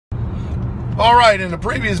All right, in the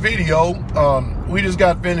previous video, we just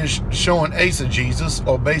got finished showing exegesis,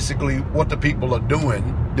 or basically what the people are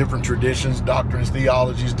doing, different traditions, doctrines,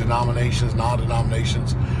 theologies, denominations,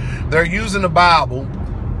 non-denominations. They're using the Bible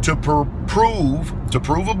to prove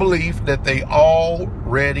a belief that they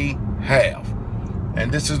already have.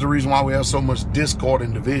 And this is the reason why we have so much discord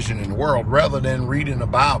and division in the world, rather than reading the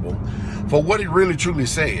Bible for what it really truly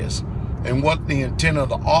says, and what the intent of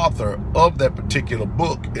the author of that particular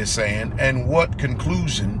book is saying, and what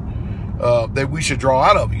conclusion that we should draw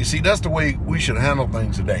out of it. You see, that's the way we should handle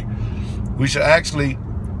things today. We should actually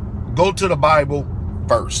go to the Bible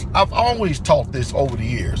first. I've always taught this over the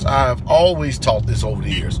years. I've told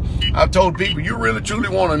people, you really truly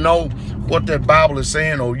want to know what that Bible is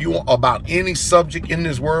saying, or you about any subject in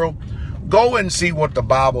this world, go and see what the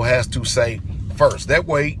Bible has to say first. That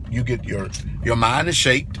way you get your mind is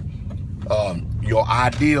shaped. Your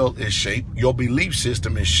ideal is shaped, your belief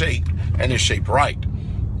system is shaped, and it's shaped right.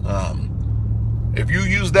 If you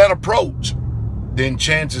use that approach, then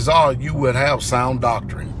chances are you would have sound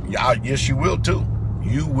doctrine. Yes, you will too.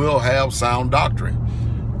 You will have sound doctrine.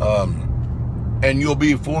 And you'll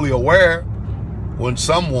be fully aware when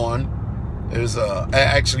someone is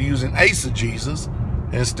actually using exegesis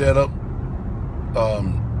instead of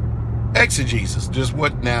exegesis. Just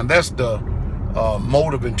what now? That's the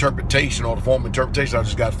mode of interpretation, or the form of interpretation I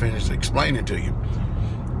just got finished explaining to you.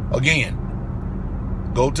 Again,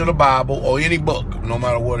 go to the Bible or any book, no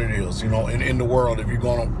matter what it is, in the world. If you're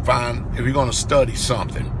going to study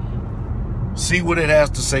something, see what it has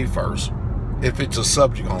to say first. If it's a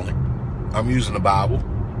subject on it, I'm using the Bible.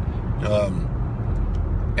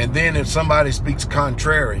 And then if somebody speaks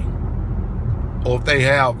contrary, or if they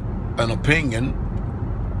have an opinion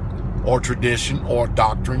or tradition or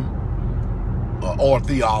doctrine or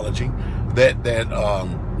theology that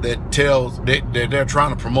tells that they're trying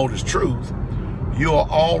to promote as truth, you'll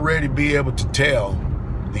already be able to tell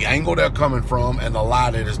the angle they're coming from and the lie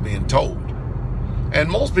that is being told. And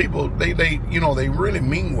most people, they really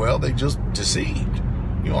mean well. They just deceived.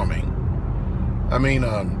 You know what I mean?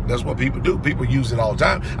 That's what people do. People use it all the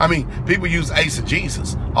time. People use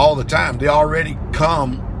exegesis all the time. They already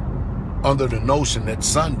come under the notion that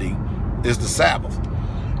Sunday is the Sabbath.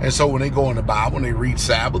 And so when they go in the Bible and they read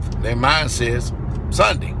Sabbath, their mind says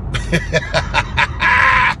Sunday.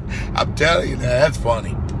 I'm telling you, that's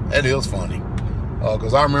funny. That is funny.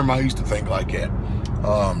 Because I remember I used to think like that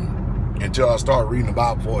until I started reading the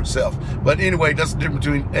Bible for itself. But anyway, that's the difference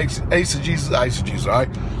between exegesis and eisegesis, all right?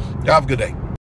 Y'all have a good day.